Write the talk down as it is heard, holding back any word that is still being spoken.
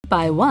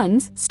Count by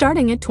ones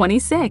starting at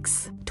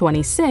 26.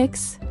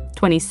 26,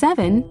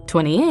 27,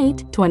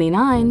 28,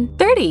 29,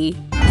 30.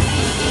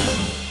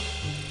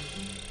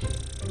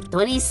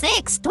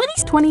 26,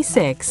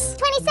 26,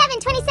 27,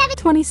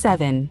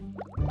 27,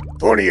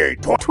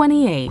 28,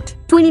 28,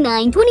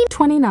 29,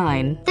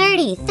 29,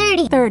 30,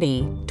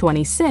 30,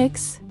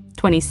 26,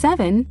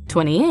 27,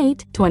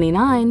 28,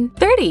 29,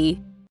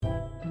 30.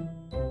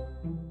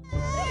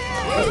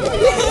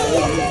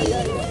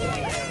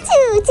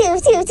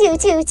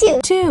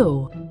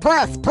 2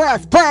 plus,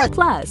 plus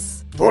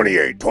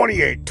 28,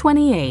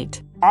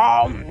 28.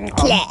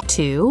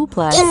 2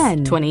 plus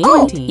 10,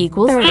 28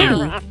 equals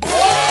 30.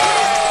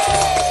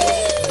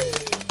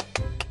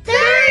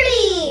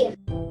 30.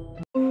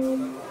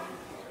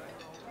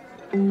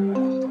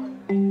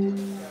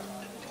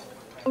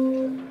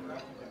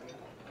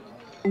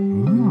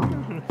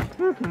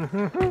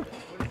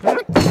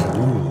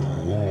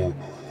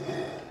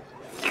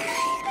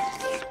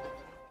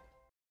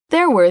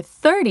 There were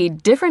 30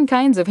 different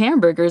kinds of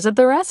hamburgers at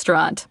the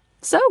restaurant,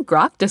 so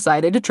Grok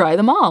decided to try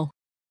them all.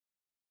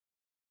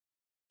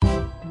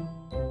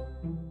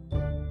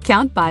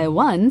 Count by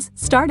ones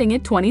starting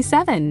at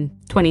 27.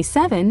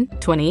 27,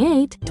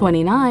 28,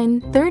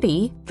 29,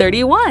 30,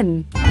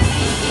 31.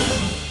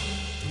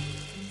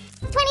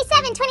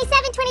 27,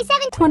 27,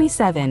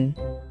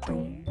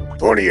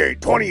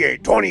 28,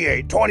 28,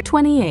 28, 20,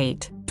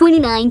 28,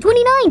 29,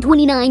 29,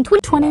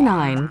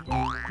 29,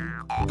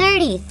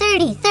 30,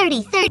 30,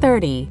 30,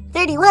 30,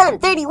 31,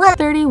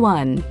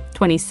 31,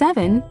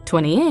 27,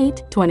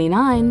 28,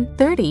 29,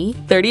 30,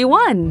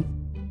 31.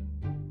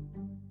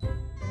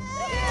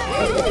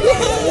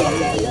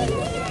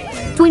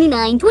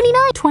 29,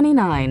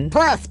 29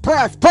 plus,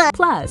 plus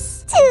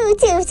 2.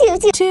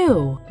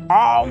 2.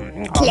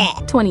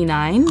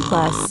 29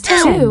 plus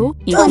 2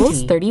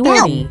 equals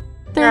 31.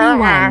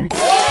 31. 31.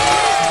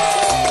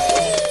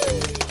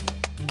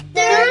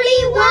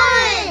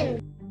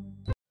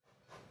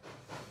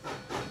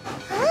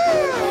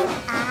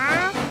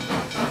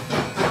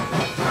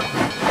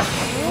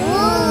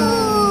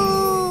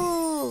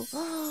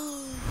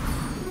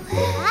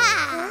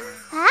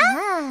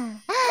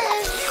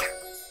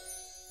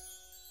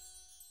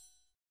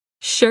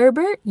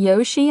 Sherbert,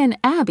 Yoshi, and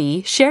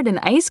Abby shared an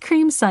ice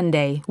cream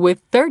sundae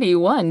with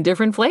 31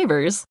 different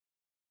flavors.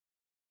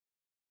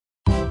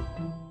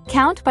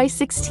 Count by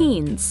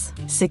 16s.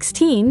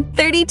 16,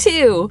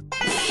 32.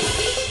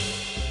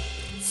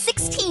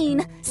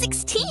 16,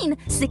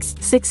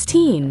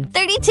 16,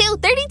 32,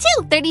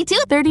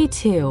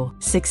 32.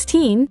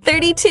 16,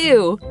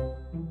 32.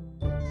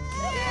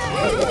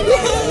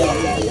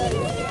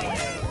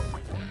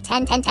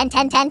 10. 10,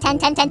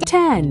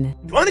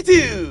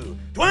 22,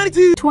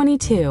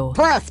 22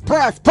 plus,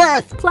 plus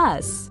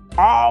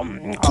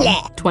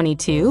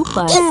 22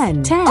 plus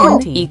 10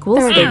 equals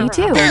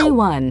 32.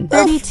 31,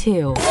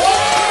 32. 32.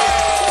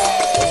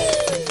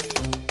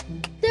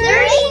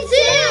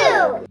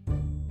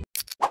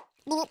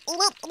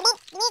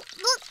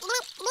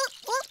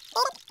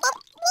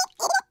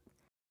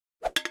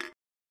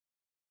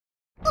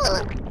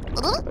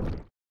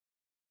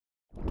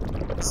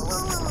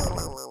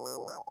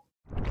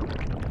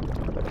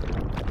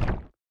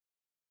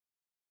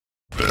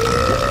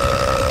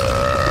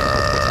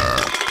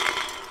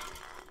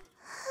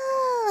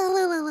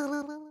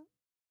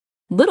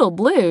 Little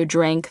Blue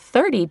drank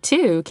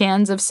 32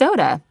 cans of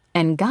soda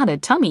and got a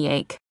tummy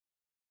ache.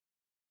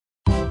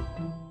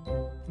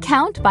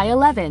 Count by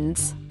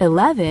 11s.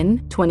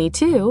 11,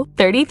 22,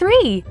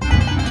 33.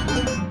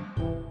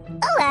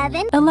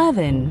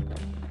 11,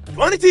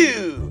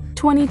 22,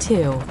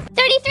 22,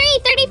 33.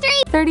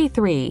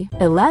 33.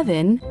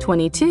 11,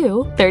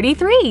 22,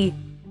 33.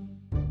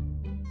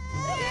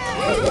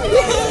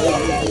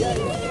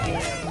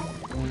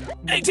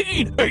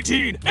 18,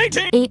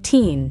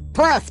 18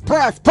 plus,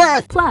 plus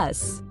 15.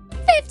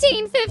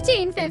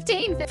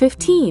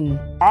 15.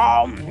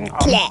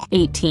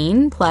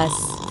 18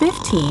 plus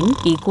 15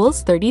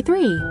 equals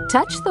 33.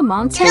 Touch the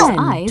monster's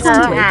eyes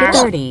to make it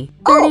 30.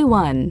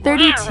 31,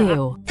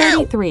 32,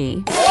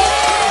 33. 33.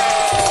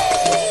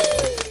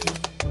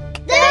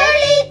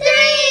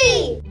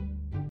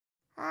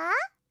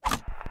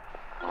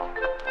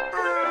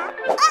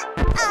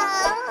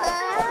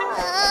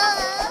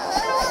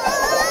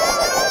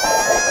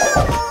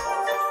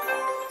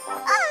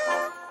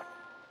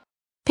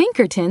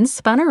 Pinkerton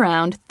spun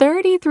around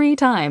 33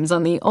 times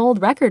on the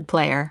old record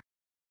player.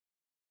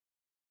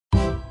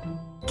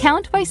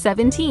 Count by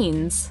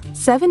 17s.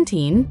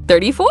 17,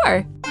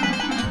 34.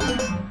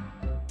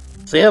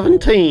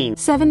 17,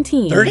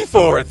 17,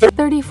 34,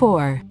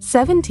 34.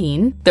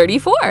 17,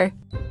 34.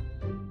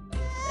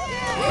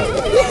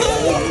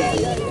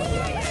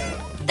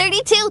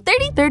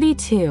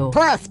 32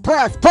 plus,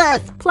 plus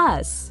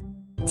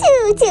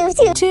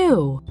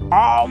 2.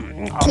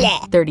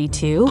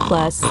 32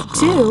 plus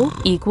 2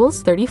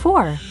 equals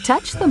 34.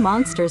 Touch the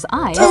monster's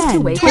eyes to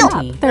wake it up.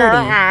 30,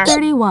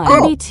 31,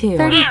 32,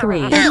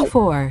 33,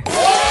 34. 34.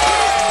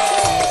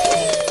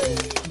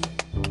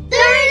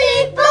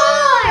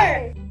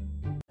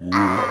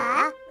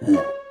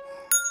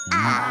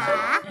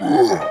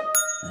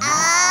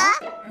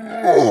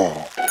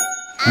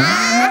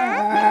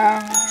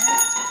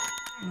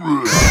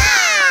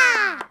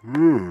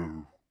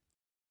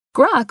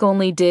 Grok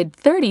only did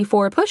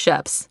 34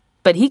 push-ups,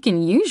 but he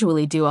can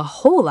usually do a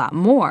whole lot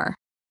more.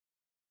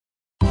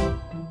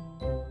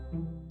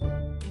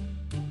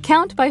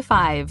 Count by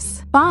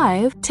fives.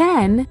 5,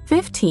 10,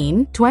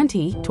 15,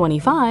 20,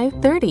 25,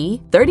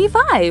 30,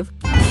 35.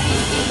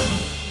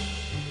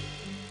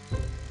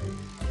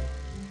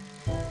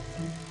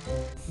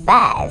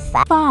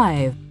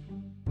 Five.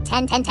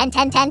 10, 10, 10,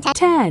 10, 10, 10.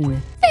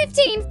 10,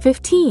 15.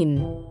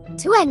 15,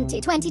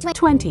 20, 20, 20.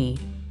 20,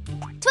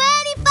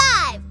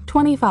 25.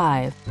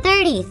 25,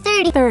 30,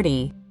 30.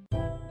 30,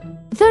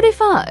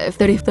 35,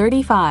 30,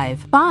 35,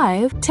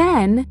 5,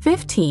 10,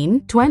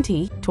 15,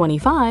 20,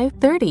 25,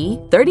 30,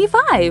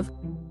 35.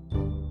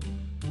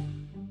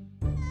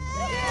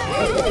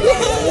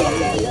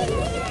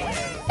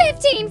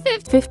 15,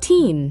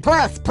 15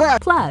 Plus.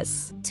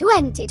 plus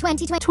 20,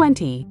 20, 20.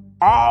 20.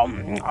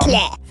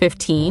 Clap.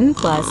 15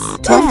 plus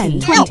 10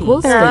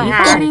 equals 30,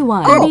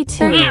 31, 32,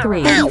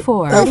 33,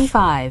 34,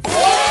 35.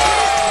 35.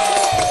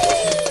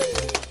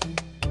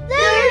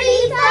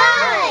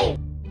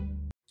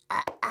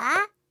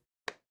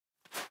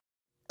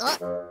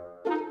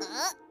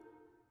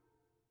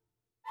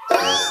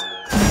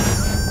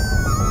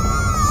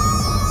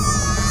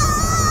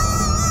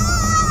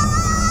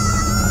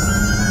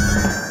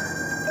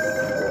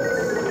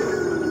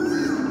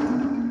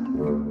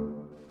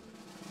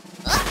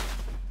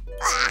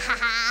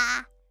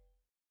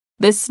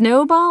 The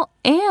snowball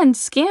and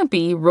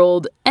Scampy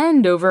rolled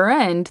end over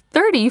end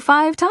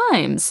 35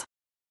 times.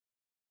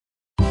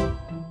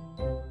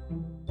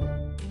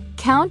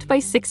 Count by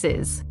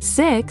sixes.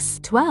 6,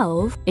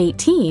 12,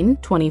 18,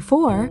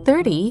 24,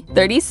 30,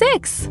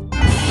 36.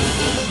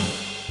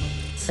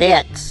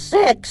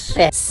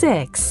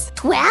 6,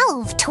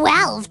 12,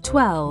 12.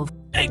 12,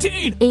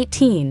 18.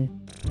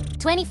 18,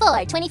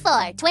 24,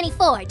 24,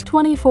 24.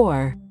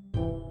 24,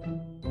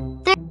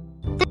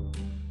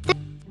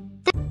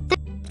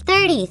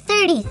 30,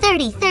 30,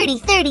 30, 30,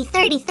 30,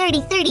 30,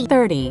 30, 30.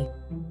 30,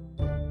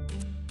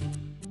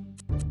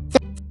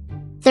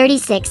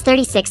 36,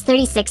 36,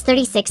 36,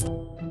 36.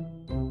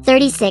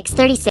 36,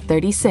 36.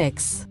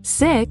 36,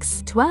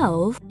 6,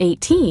 12,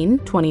 18,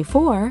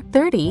 24,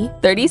 30,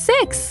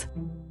 36.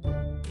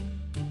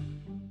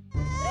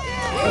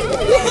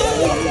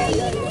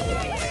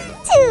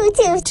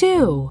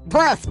 2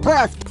 Plus.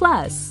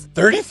 plus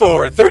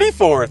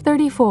 34.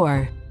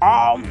 34.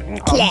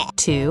 Clap.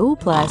 2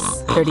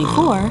 plus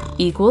 34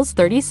 equals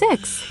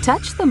 36.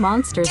 Touch the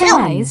monster's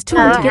eyes to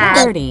get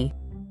 30.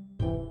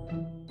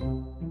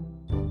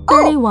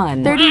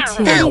 31,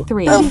 32,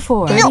 33,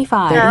 34,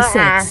 35,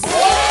 36.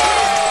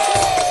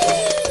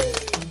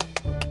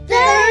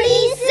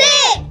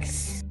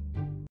 36.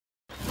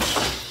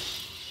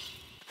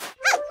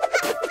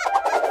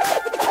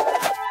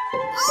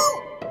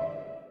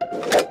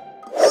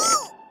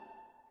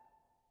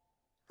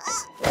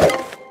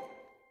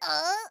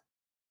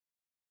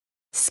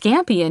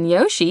 Scampy and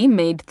Yoshi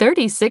made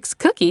 36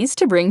 cookies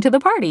to bring to the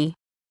party.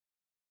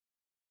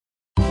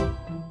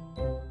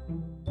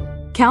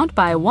 Count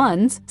by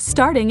ones,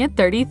 starting at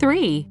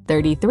 33,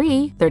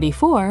 33,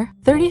 34,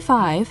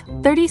 35,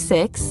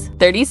 36,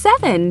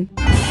 37.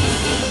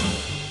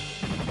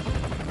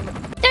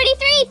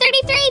 33,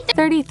 33.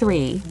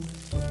 33,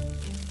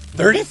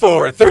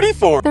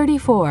 34.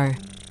 34,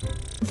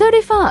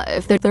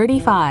 35,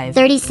 35,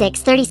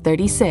 36, 30.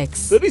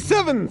 36,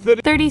 37.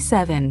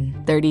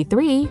 37,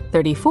 33,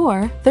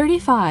 34,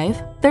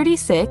 35,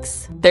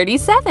 36,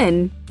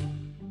 37.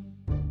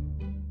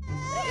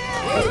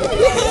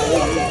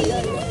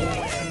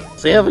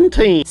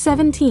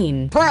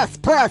 17 Plus.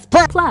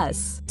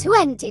 plus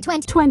 20,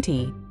 20.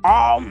 20.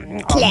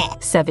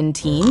 Clap.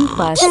 17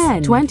 plus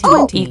 10,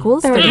 20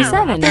 equals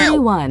 37,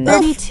 31,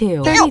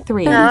 32,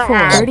 33,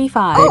 34,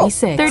 35,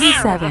 36,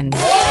 37.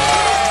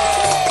 37.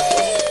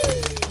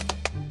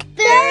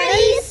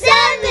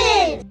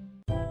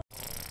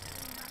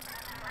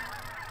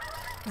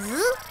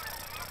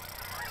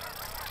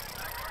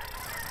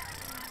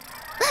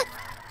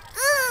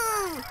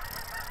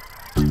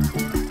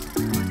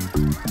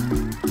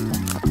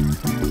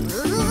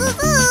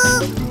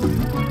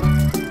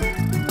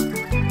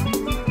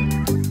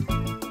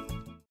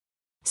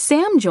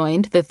 Sam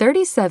joined the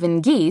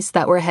 37 geese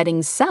that were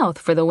heading south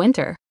for the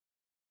winter.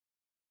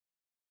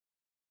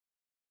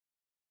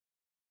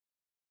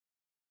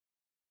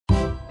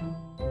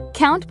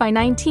 Count by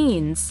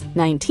 19s.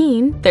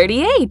 19,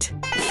 38.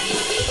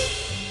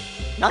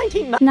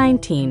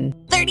 19,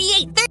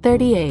 38.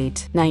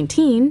 38,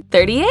 19,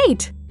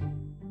 38.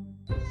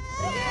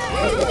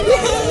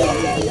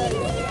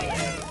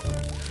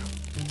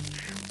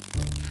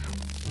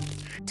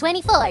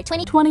 24,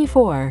 20.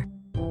 24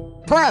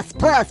 Plus.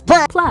 plus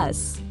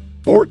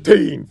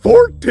 14.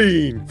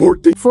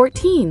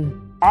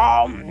 14.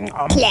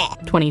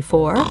 Clap.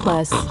 24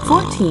 plus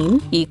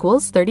 14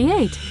 equals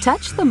 38.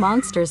 Touch the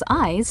monster's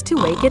eyes to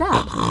wake it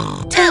up.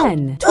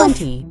 10,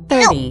 20,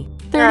 30,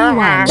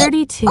 31,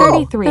 32,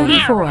 33,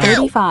 34,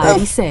 35,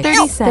 36,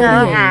 37,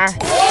 38.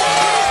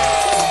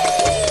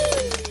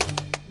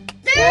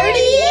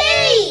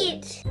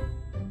 38!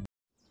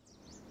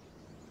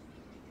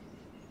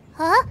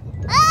 Huh?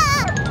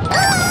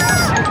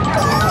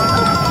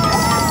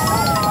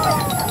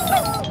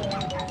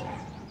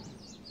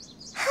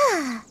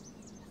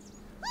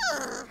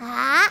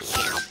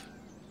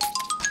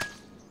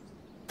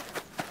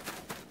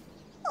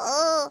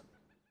 Oh.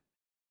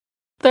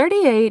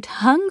 38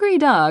 hungry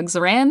dogs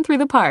ran through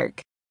the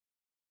park.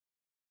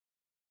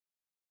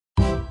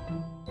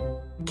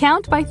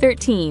 Count by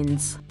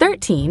 13s.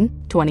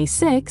 13,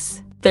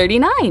 26,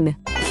 39.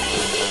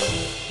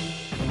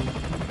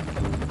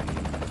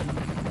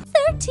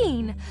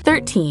 13.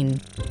 13,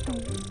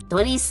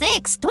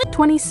 26.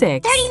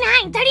 26,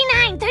 39,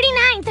 39,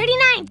 39,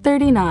 39.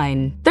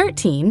 39.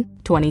 13,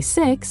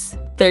 26,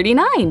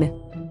 39.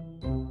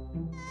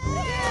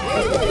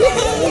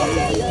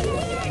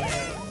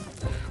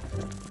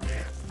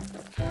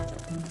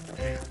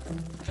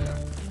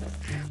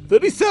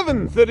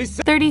 37,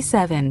 37.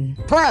 37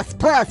 Plus.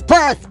 plus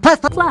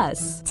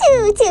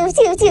 2.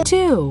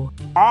 2.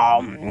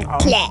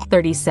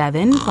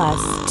 37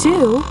 plus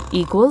 2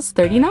 equals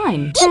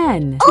 39.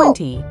 10,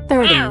 20,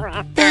 30,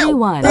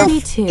 31,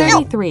 32,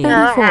 33,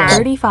 34,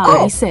 35,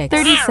 36,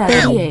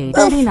 37, 38,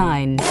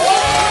 39.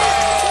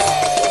 39!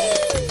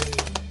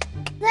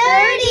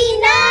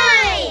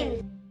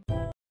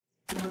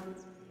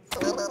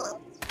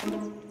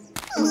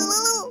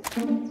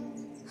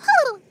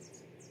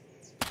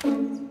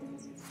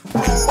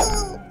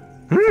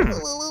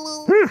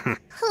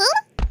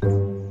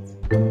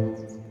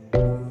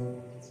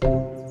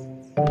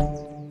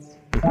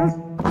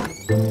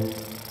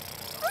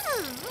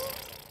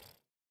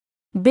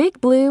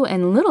 Big Blue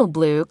and Little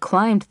Blue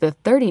climbed the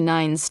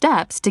 39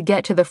 steps to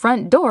get to the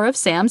front door of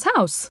Sam's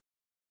house.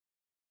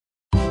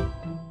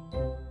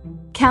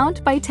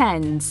 Count by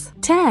tens.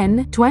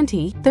 10,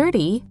 20,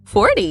 30,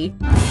 40.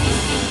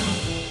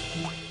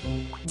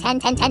 10,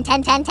 10, 10,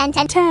 10, 10, 10,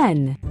 10.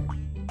 10,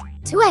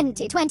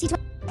 20, 20, 20,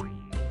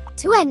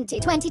 20,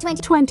 20,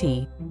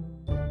 20,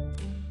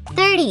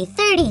 30,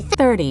 30,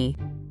 30,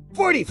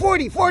 40,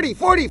 40, 40,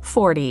 40.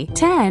 40.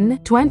 10,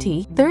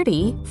 20,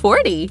 30,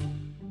 40. 2.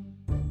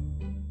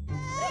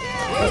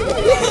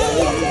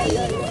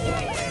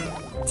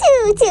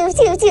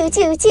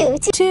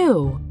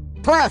 2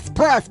 Plus.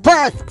 plus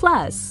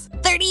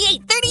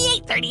 38,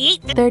 38,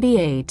 38.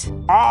 38.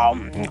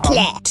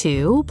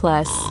 2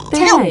 plus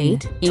 10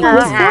 38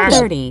 equals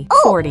 30.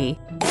 40.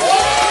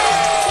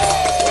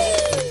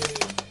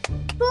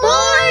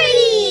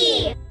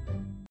 40!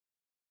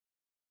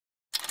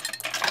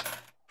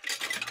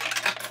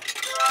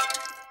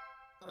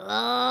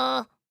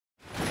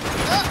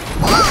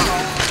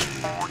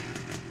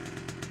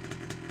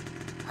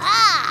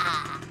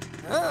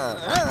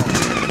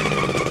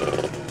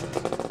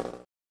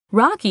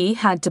 Rocky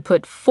had to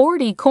put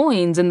 40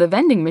 coins in the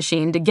vending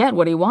machine to get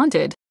what he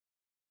wanted.